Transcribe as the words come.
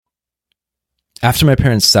After my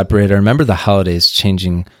parents separated, I remember the holidays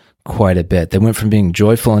changing quite a bit. They went from being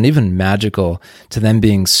joyful and even magical to them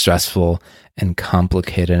being stressful and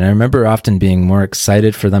complicated. And I remember often being more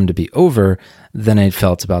excited for them to be over than I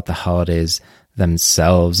felt about the holidays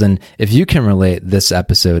themselves. And if you can relate, this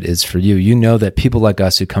episode is for you. You know that people like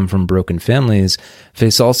us who come from broken families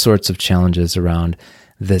face all sorts of challenges around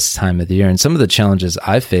this time of the year. And some of the challenges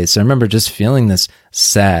I faced, I remember just feeling this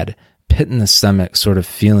sad, pit in the stomach sort of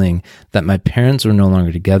feeling that my parents were no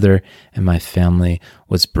longer together and my family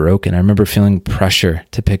was broken. I remember feeling pressure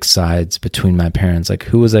to pick sides between my parents. Like,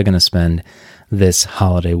 who was I going to spend this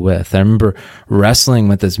holiday with? I remember wrestling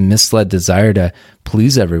with this misled desire to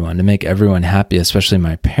please everyone, to make everyone happy, especially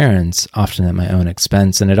my parents, often at my own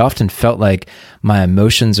expense. And it often felt like my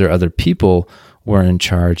emotions or other people were in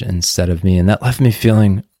charge instead of me. And that left me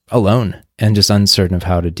feeling alone and just uncertain of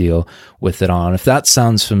how to deal with it all. And if that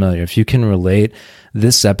sounds familiar, if you can relate,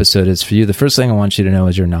 this episode is for you. The first thing I want you to know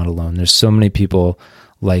is you're not alone. There's so many people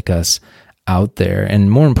like us out there. And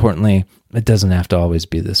more importantly, it doesn't have to always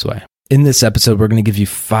be this way. In this episode, we're going to give you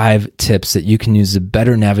 5 tips that you can use to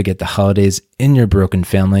better navigate the holidays in your broken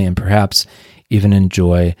family and perhaps even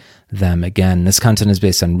enjoy them again. This content is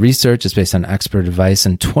based on research, it's based on expert advice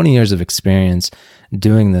and 20 years of experience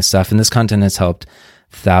doing this stuff. And this content has helped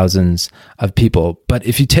thousands of people. But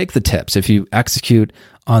if you take the tips, if you execute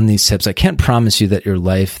on these tips, I can't promise you that your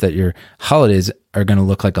life, that your holidays are going to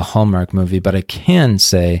look like a Hallmark movie, but I can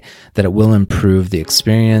say that it will improve the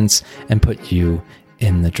experience and put you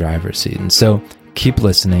in the driver's seat. And so keep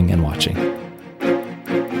listening and watching.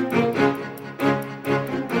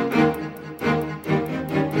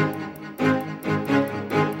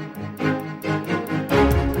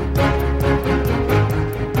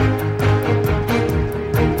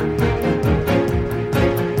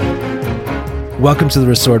 Welcome to the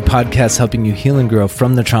Restored Podcast, helping you heal and grow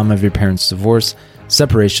from the trauma of your parents' divorce,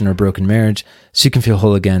 separation, or broken marriage so you can feel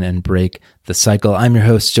whole again and break the cycle. I'm your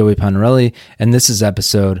host, Joey Ponarelli, and this is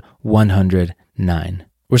episode 109.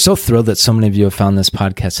 We're so thrilled that so many of you have found this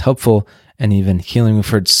podcast helpful and even healing. We've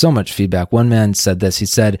heard so much feedback. One man said this. He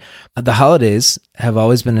said, "The holidays have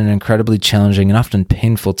always been an incredibly challenging and often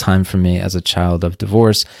painful time for me as a child of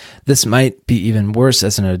divorce. This might be even worse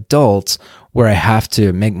as an adult, where I have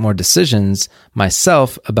to make more decisions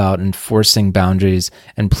myself about enforcing boundaries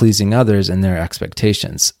and pleasing others and their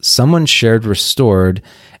expectations." Someone shared Restored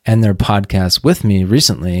and their podcast with me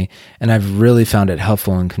recently, and I've really found it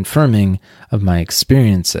helpful in confirming of my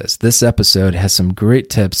experiences. This episode has some great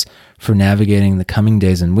tips for navigating the coming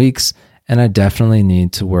days and weeks, and I definitely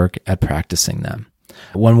need to work at practicing them.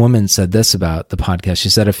 One woman said this about the podcast. She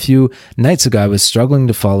said, "A few nights ago, I was struggling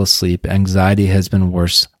to fall asleep. Anxiety has been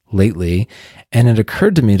worse lately, and it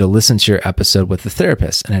occurred to me to listen to your episode with the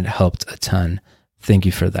therapist, and it helped a ton. Thank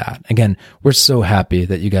you for that." Again, we're so happy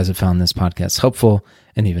that you guys have found this podcast helpful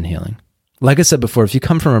and even healing. Like I said before, if you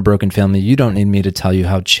come from a broken family, you don't need me to tell you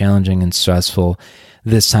how challenging and stressful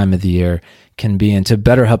this time of the year can be. And to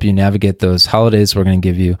better help you navigate those holidays, we're going to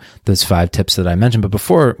give you those 5 tips that I mentioned. But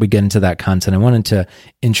before we get into that content, I wanted to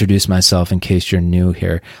introduce myself in case you're new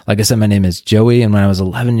here. Like I said, my name is Joey, and when I was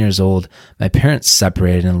 11 years old, my parents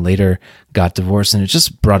separated and later got divorced, and it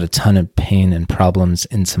just brought a ton of pain and problems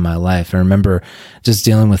into my life. I remember just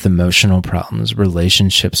dealing with emotional problems,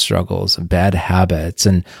 relationship struggles, bad habits,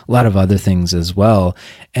 and a lot of other things as well.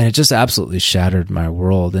 And it just absolutely shattered my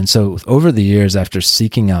world. And so over the years, after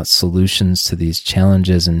seeking out solutions to these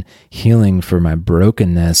challenges and healing for my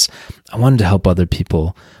brokenness, I wanted to help other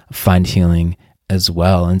people find healing as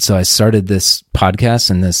well. And so I started this podcast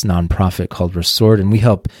and this nonprofit called Restored, and we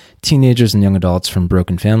help teenagers and young adults from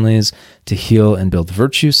broken families to heal and build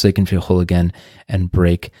virtue so they can feel whole again and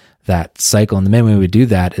break that cycle. And the main way we do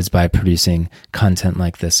that is by producing content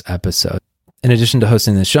like this episode. In addition to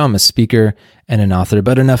hosting the show, I'm a speaker and an author,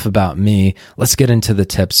 but enough about me. Let's get into the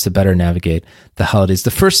tips to better navigate the holidays.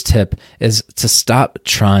 The first tip is to stop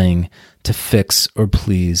trying to fix or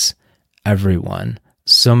please everyone.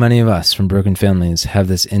 So many of us from broken families have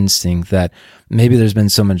this instinct that maybe there's been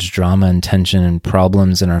so much drama and tension and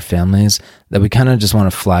problems in our families that we kind of just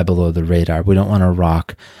want to fly below the radar. We don't want to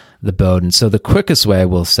rock the boat. And so the quickest way, I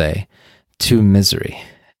will say, to misery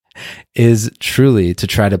is truly to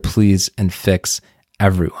try to please and fix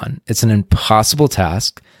everyone. It's an impossible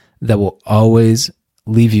task that will always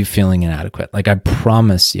leave you feeling inadequate. Like, I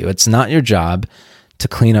promise you, it's not your job to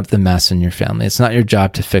clean up the mess in your family. It's not your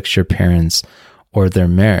job to fix your parents or their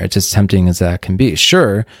marriage, as tempting as that can be.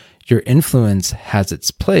 Sure, your influence has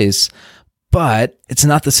its place, but it's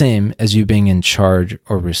not the same as you being in charge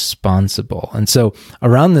or responsible. And so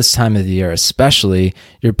around this time of the year, especially,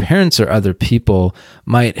 your parents or other people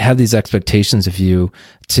might have these expectations of you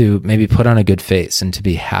to maybe put on a good face and to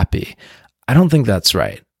be happy. I don't think that's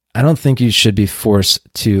right. I don't think you should be forced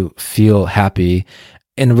to feel happy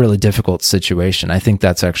in a really difficult situation. I think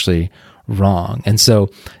that's actually wrong. And so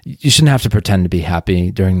you shouldn't have to pretend to be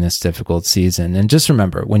happy during this difficult season. And just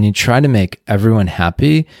remember, when you try to make everyone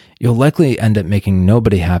happy, you'll likely end up making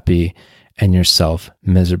nobody happy and yourself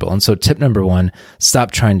miserable. And so tip number 1,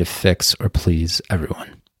 stop trying to fix or please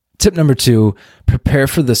everyone. Tip number 2, prepare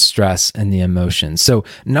for the stress and the emotions. So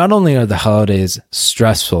not only are the holidays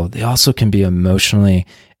stressful, they also can be emotionally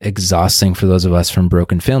exhausting for those of us from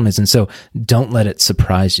broken families. And so don't let it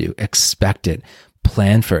surprise you. Expect it.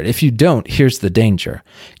 Plan for it. If you don't, here's the danger.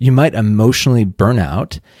 You might emotionally burn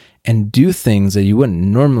out and do things that you wouldn't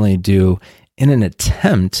normally do in an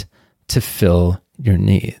attempt to fill your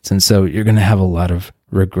needs. And so you're going to have a lot of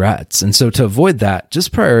regrets. And so to avoid that,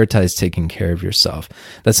 just prioritize taking care of yourself.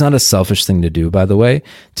 That's not a selfish thing to do, by the way,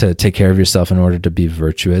 to take care of yourself in order to be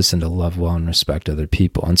virtuous and to love well and respect other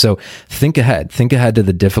people. And so think ahead to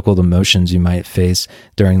the difficult emotions you might face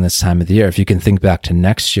during this time of the year. If you can think back to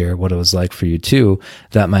next year, what it was like for you too,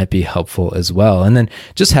 that might be helpful as well. And then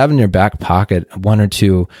just have in your back pocket 1 or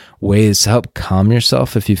 2 ways to help calm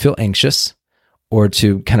yourself if you feel anxious, or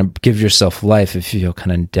to kind of give yourself life if you feel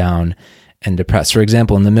kind of down and depressed. For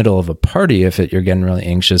example, in the middle of a party, if you're getting really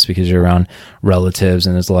anxious because you're around relatives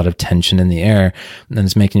and there's a lot of tension in the air and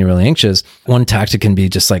it's making you really anxious, one tactic can be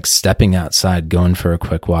just like stepping outside, going for a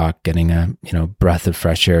quick walk, getting a breath of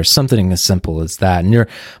fresh air, something as simple as that. And your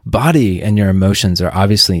body and your emotions are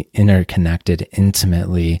obviously interconnected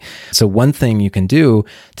intimately. So one thing you can do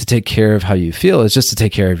to take care of how you feel is just to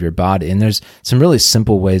take care of your body. And there's some really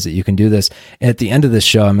simple ways that you can do this. And at the end of this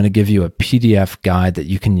show, I'm going to give you a PDF guide that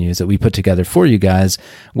you can use that we put together for you guys,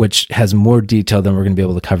 which has more detail than we're going to be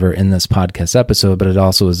able to cover in this podcast episode, but it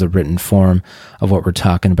also is a written form of what we're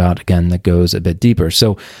talking about, again, that goes a bit deeper.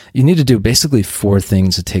 So you need to do basically 4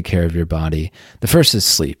 things to take care of your body. The first is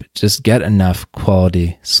sleep. Just get enough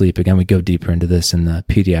quality sleep. Again, we go deeper into this in the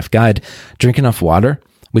PDF guide. Drink enough water.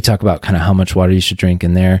 We talk about kind of how much water you should drink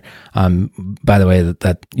in there. By the way,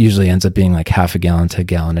 that usually ends up being like half a gallon to a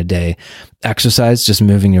gallon a day. Exercise, just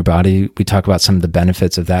moving your body. We talk about some of the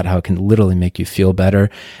benefits of that, how it can literally make you feel better.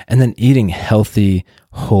 And then eating healthy,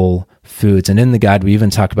 whole foods. And in the guide, we even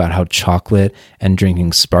talk about how chocolate and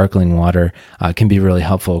drinking sparkling water can be really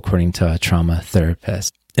helpful, according to a trauma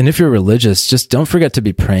therapist. And if you're religious, just don't forget to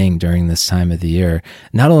be praying during this time of the year.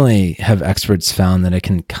 Not only have experts found that it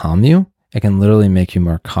can calm you, it can literally make you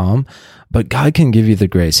more calm, but God can give you the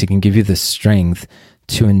grace. He can give you the strength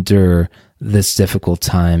to endure this difficult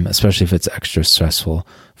time, especially if it's extra stressful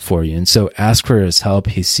for you. And so ask for his help.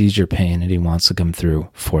 He sees your pain and he wants to come through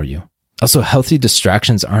for you. Also, healthy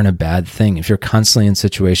distractions aren't a bad thing. If you're constantly in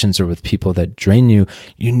situations or with people that drain you,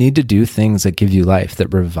 you need to do things that give you life,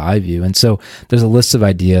 that revive you. And so there's a list of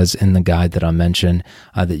ideas in the guide that I'll mention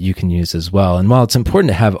that you can use as well. And while it's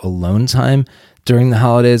important to have alone time during the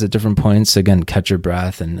holidays at different points, again, catch your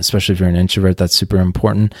breath. And especially if you're an introvert, that's super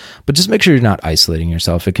important. But just make sure you're not isolating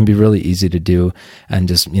yourself. It can be really easy to do and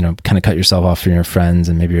just, kind of cut yourself off from your friends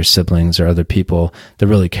and maybe your siblings or other people that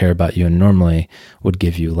really care about you and normally would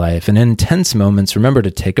give you life. And in tense moments, remember to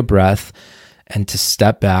take a breath and to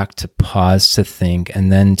step back, to pause, to think,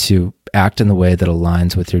 and then to act in the way that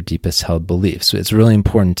aligns with your deepest held beliefs. So it's really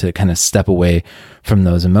important to kind of step away from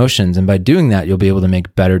those emotions. And by doing that, you'll be able to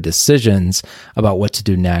make better decisions about what to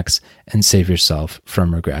do next and save yourself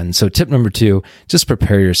from regret. And so tip number 2, just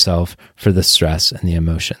prepare yourself for the stress and the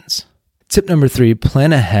emotions. Tip number 3,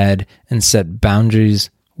 plan ahead and set boundaries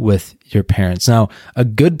with your parents. Now, a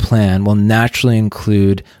good plan will naturally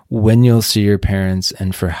include when you'll see your parents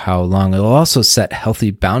and for how long. It'll also set healthy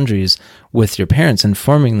boundaries with your parents,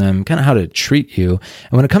 informing them kind of how to treat you.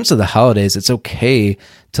 And when it comes to the holidays, it's okay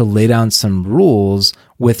to lay down some rules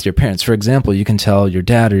with your parents. For example, you can tell your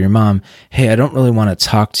dad or your mom, hey, I don't really want to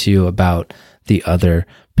talk to you about the other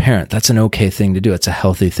parent. That's an okay thing to do. It's a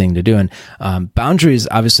healthy thing to do. And boundaries,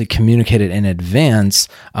 obviously communicated in advance,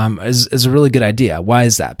 is a really good idea. Why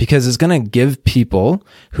is that? Because it's going to give people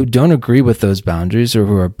who don't agree with those boundaries or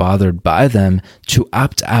who are bothered by them to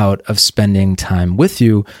opt out of spending time with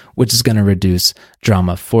you, which is going to reduce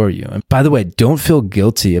drama for you. And by the way, don't feel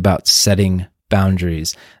guilty about setting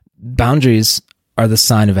boundaries. Boundaries are the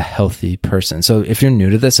sign of a healthy person. So if you're new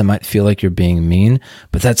to this, it might feel like you're being mean,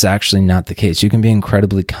 but that's actually not the case. You can be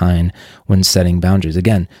incredibly kind when setting boundaries.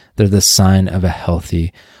 Again, they're the sign of a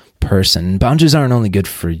healthy person. Boundaries aren't only good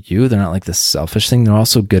for you. They're not like this selfish thing. They're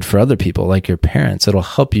also good for other people, like your parents. It'll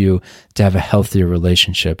help you to have a healthier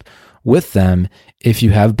relationship with them if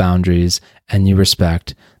you have boundaries and you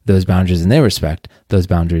respect those boundaries and they respect those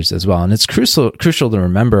boundaries as well. And it's crucial to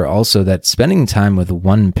remember also that spending time with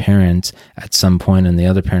one parent at some point and the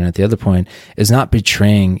other parent at the other point is not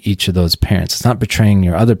betraying each of those parents. It's not betraying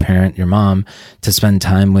your other parent, your mom, to spend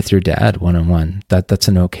time with your dad one-on-one. That's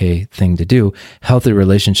an okay thing to do. Healthy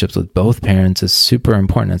relationships with both parents is super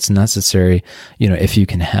important. It's necessary, if you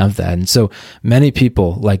can have that. And so many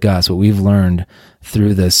people like us, what we've learned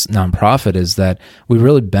through this nonprofit is that we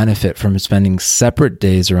really benefit from spending separate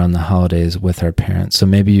days around the holidays with our parents. So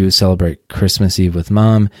maybe you celebrate Christmas Eve with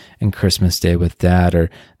mom and Christmas Day with dad,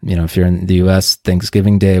 or, if you're in the US,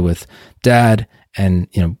 Thanksgiving Day with dad and,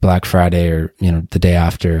 Black Friday or, the day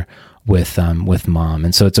after with mom.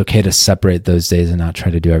 And so it's okay to separate those days and not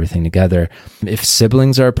try to do everything together. If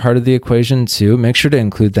siblings are a part of the equation too, make sure to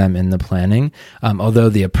include them in the planning. Although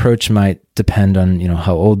the approach might depend on,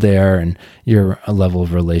 how old they are and your level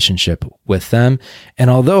of relationship with them. And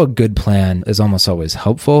although a good plan is almost always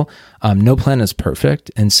helpful, no plan is perfect.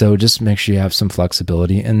 And so just make sure you have some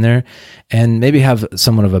flexibility in there and maybe have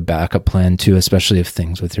somewhat of a backup plan too, especially if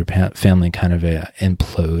things with your family kind of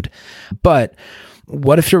implode. But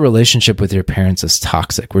what if your relationship with your parents is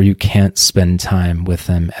toxic, where you can't spend time with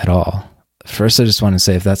them at all? First, I just want to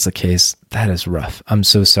say, if that's the case, that is rough. I'm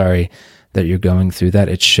so sorry that you're going through that.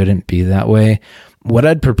 It shouldn't be that way. What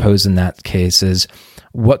I'd propose in that case is,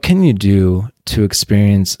 what can you do to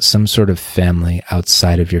experience some sort of family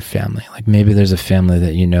outside of your family? Like maybe there's a family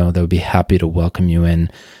that that would be happy to welcome you in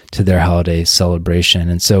to their holiday celebration.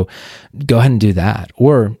 And so go ahead and do that.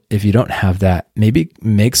 Or if you don't have that, maybe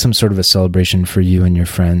make some sort of a celebration for you and your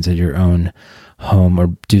friends at your own home, or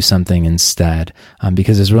do something instead,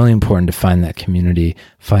 because it's really important to find that community,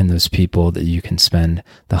 find those people that you can spend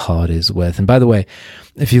the holidays with. And by the way,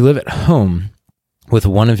 if you live at home with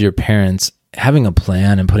one of your parents, having a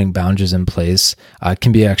plan and putting boundaries in place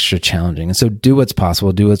can be extra challenging. And so do what's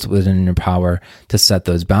possible, do what's within your power to set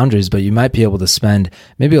those boundaries, but you might be able to spend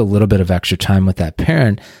maybe a little bit of extra time with that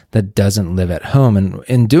parent that doesn't live at home. And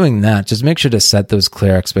in doing that, just make sure to set those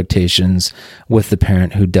clear expectations with the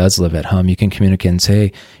parent who does live at home. You can communicate and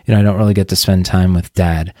say, hey, I don't really get to spend time with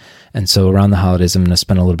dad. And so around the holidays, I'm going to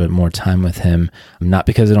spend a little bit more time with him, not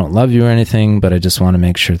because I don't love you or anything, but I just want to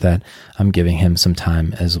make sure that I'm giving him some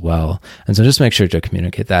time as well. And so just make sure to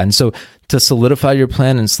communicate that. And so to solidify your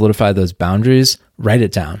plan and solidify those boundaries, write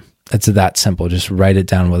it down. It's that simple. Just write it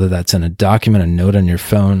down, whether that's in a document, a note on your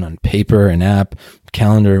phone, on paper, an app,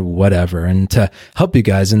 calendar, whatever. And to help you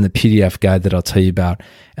guys, in the PDF guide that I'll tell you about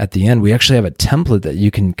at the end, we actually have a template that you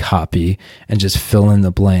can copy and just fill in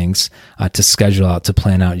the blanks to schedule out, to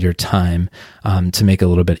plan out your time, to make it a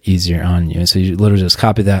little bit easier on you. So you literally just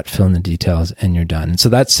copy that, fill in the details, and you're done. And so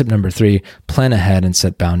that's tip number 3, plan ahead and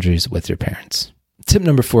set boundaries with your parents. Tip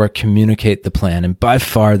number 4, communicate the plan. And by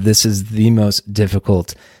far, this is the most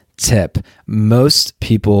difficult tip. Most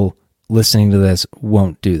people listening to this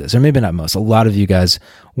won't do this, or maybe not most. A lot of you guys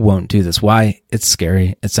won't do this. Why? It's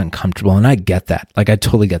scary. It's uncomfortable. And I get that. Like, I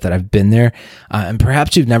totally get that. I've been there. And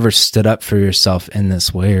perhaps you've never stood up for yourself in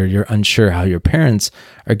this way, or you're unsure how your parents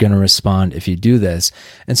are going to respond if you do this.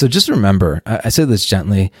 And so just remember, I say this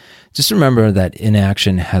gently, just remember that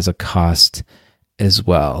inaction has a cost as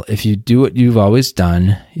well. If you do what you've always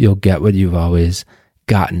done, you'll get what you've always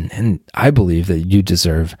gotten. And I believe that you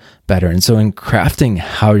deserve better. And so in crafting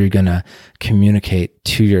how you're going to communicate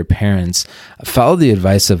to your parents, follow the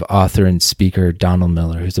advice of author and speaker Donald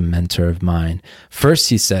Miller, who's a mentor of mine. First,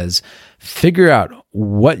 he says, figure out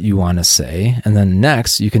what you want to say. And then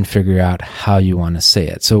next, you can figure out how you want to say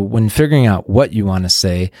it. So when figuring out what you want to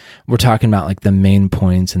say, we're talking about like the main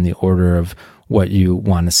points in the order of what you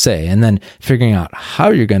want to say. And then figuring out how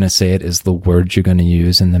you're going to say it is the words you're going to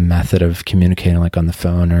use and the method of communicating, like on the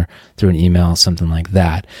phone or through an email, something like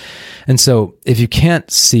that. And so if you can't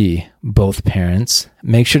see both parents,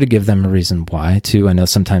 make sure to give them a reason why too. I know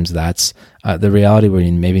sometimes that's the reality where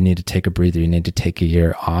you maybe need to take a breather, you need to take a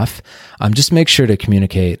year off. Just make sure to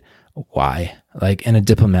communicate why, like in a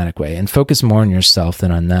diplomatic way, and focus more on yourself than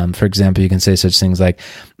on them. For example, you can say such things like,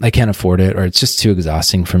 I can't afford it, or it's just too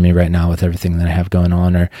exhausting for me right now with everything that I have going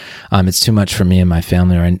on, or it's too much for me and my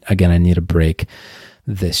family, or again, I need a break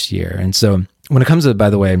this year. And so when it comes to, by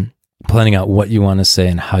the way, planning out what you want to say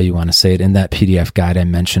and how you want to say it, in that PDF guide I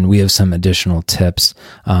mentioned, we have some additional tips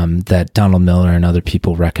that Donald Miller and other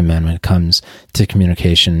people recommend when it comes to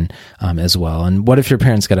communication as well. And what if your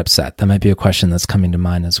parents get upset? That might be a question that's coming to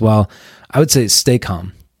mind as well. I would say stay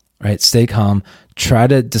calm, right? Stay calm. Try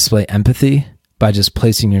to display empathy, by just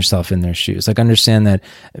placing yourself in their shoes. Like, understand that,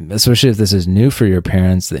 especially if this is new for your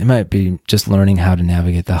parents, they might be just learning how to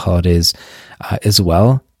navigate the holidays as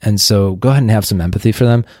well. And so go ahead and have some empathy for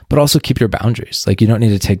them, but also keep your boundaries. Like, you don't need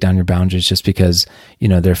to take down your boundaries just because,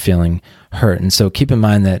 they're feeling hurt. And so keep in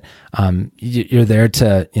mind that you're there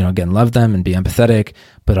to, again, love them and be empathetic,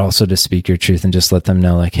 but also to speak your truth and just let them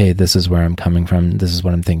know, like, hey, this is where I'm coming from. This is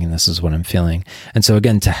what I'm thinking. This is what I'm feeling. And so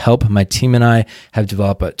again, to help, my team and I have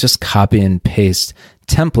developed a just copy and paste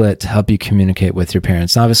template to help you communicate with your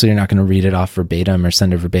parents. Now, obviously, you're not going to read it off verbatim or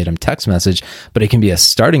send a verbatim text message, but it can be a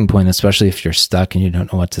starting point, especially if you're stuck and you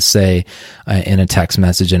don't know what to say in a text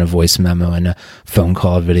message, in a voice memo, in a phone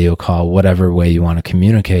call, video call, whatever way you want to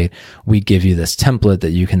communicate. We give you this template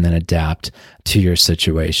that you can then adapt to your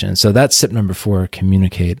situation. So that's tip number 4,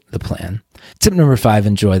 communicate the plan. Tip number 5,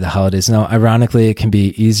 enjoy the holidays. Now, ironically, it can be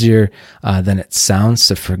easier than it sounds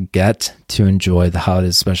to forget to enjoy the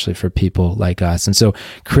holidays, especially for people like us. And so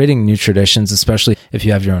creating new traditions, especially if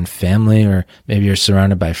you have your own family or maybe you're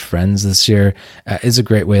surrounded by friends this year, is a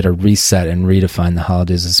great way to reset and redefine the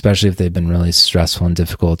holidays, especially if they've been really stressful and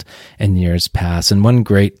difficult in years past. And one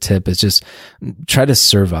great tip is just try to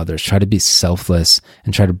serve others, try to be selfless,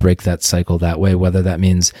 and try to break that cycle that way, whether that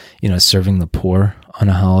means, serving the poor on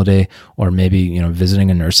a holiday, or maybe, visiting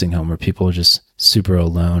a nursing home where people are just super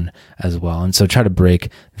alone as well. And so try to break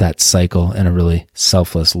that cycle in a really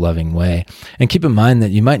selfless, loving way. And keep in mind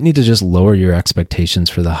that you might need to just lower your expectations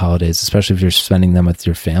for the holidays, especially if you're spending them with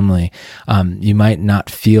your family. You might not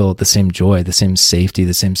feel the same joy, the same safety,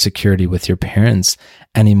 the same security with your parents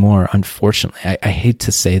anymore, unfortunately. I hate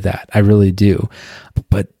to say that. I really do.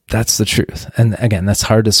 But that's the truth. And again, that's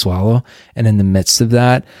hard to swallow. And in the midst of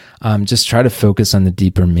that, just try to focus on the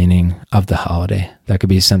deeper meaning of the holiday. That could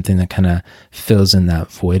be something that kind of fills in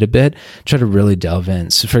that void a bit. Try to really delve in.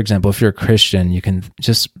 So for example, if you're a Christian, you can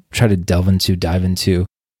just try to dive into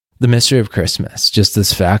the mystery of Christmas. Just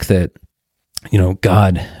this fact that,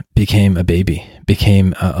 God became a baby,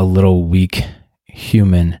 became a little weak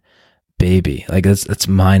human baby. Like, that's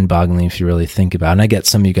mind-boggling if you really think about it. And I get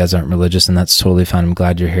some of you guys aren't religious, and that's totally fine. I'm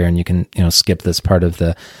glad you're here, and you can skip this part of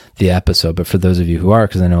the episode. But for those of you who are,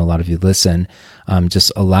 because I know a lot of you listen,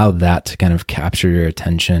 just allow that to kind of capture your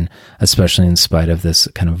attention, especially in spite of this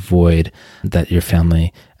kind of void that your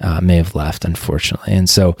family may have left, unfortunately. And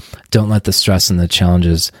so don't let the stress and the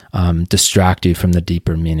challenges distract you from the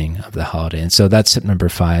deeper meaning of the holiday. And so that's tip number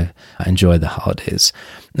 5, enjoy the holidays.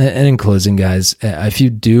 And in closing, guys, if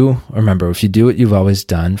you do what you've always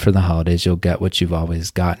done for the holidays, you'll get what you've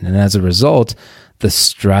always gotten. And as a result, the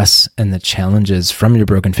stress and the challenges from your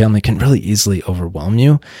broken family can really easily overwhelm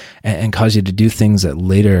you and cause you to do things that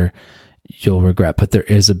later you'll regret. But there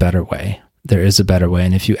is a better way. There is a better way.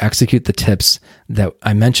 And if you execute the tips that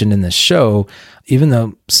I mentioned in this show, even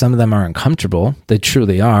though some of them are uncomfortable, they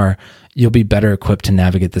truly are, you'll be better equipped to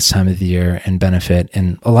navigate this time of the year and benefit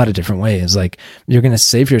in a lot of different ways. Like, you're going to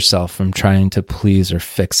save yourself from trying to please or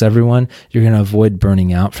fix everyone. You're going to avoid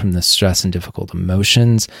burning out from the stress and difficult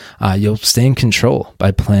emotions. You'll stay in control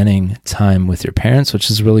by planning time with your parents,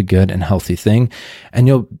 which is a really good and healthy thing. And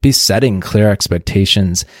you'll be setting clear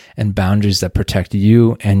expectations and boundaries that protect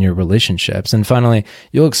you and your relationships. And finally,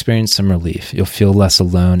 you'll experience some relief. You'll feel less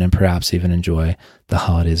alone and perhaps even enjoy the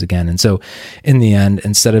holidays again. And so in the end,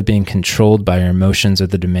 instead of being controlled by your emotions or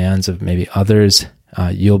the demands of maybe others,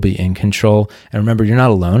 you'll be in control. And remember, you're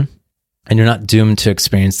not alone, and you're not doomed to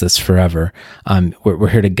experience this forever. We're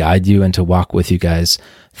here to guide you and to walk with you guys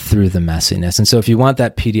through the messiness. And so if you want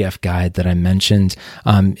that PDF guide that I mentioned,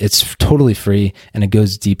 it's totally free and it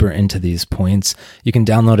goes deeper into these points. You can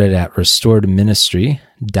download it at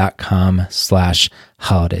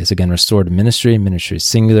restoredministry.com/holidays. Again,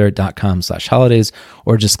 restoredministry.com/holidays,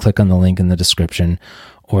 or just click on the link in the description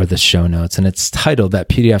or the show notes. And that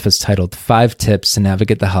PDF is titled 5 Tips to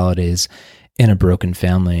Navigate the Holidays in a Broken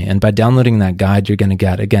Family. And by downloading that guide, you're going to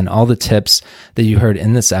get, again, all the tips that you heard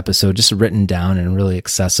in this episode, just written down in a really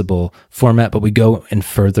accessible format, but we go in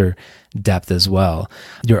further depth as well.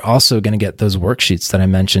 You're also going to get those worksheets that I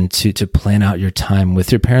mentioned to plan out your time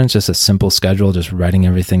with your parents, just a simple schedule, just writing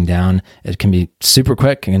everything down. It can be super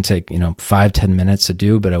quick. It can take, 5-10 minutes to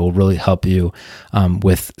do, but it will really help you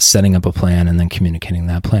with setting up a plan and then communicating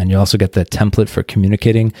that plan. You also get the template for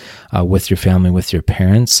communicating with your family, with your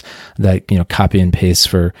parents, that, copy and paste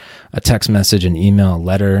for a text message, an email, a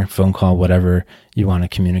letter, phone call, whatever you want to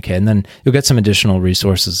communicate. And then you'll get some additional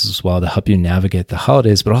resources as well to help you navigate the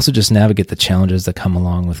holidays, but also just navigate the challenges that come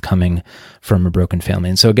along with coming from a broken family.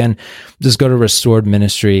 And so again, just go to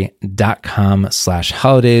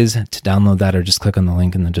restoredministry.com/holidays to download that, or just click on the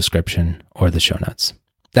link in the description or the show notes.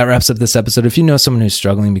 That wraps up this episode. If you know someone who's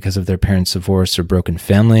struggling because of their parents' divorce or broken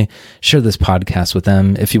family, share this podcast with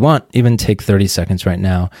them. If you want, even take 30 seconds right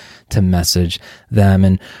now to message them.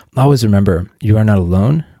 And always remember, you are not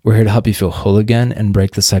alone. We're here to help you feel whole again and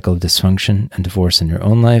break the cycle of dysfunction and divorce in your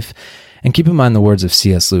own life. And keep in mind the words of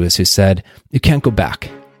C.S. Lewis, who said, "You can't go back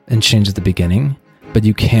and change the beginning, but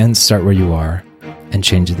you can start where you are and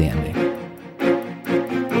change the ending."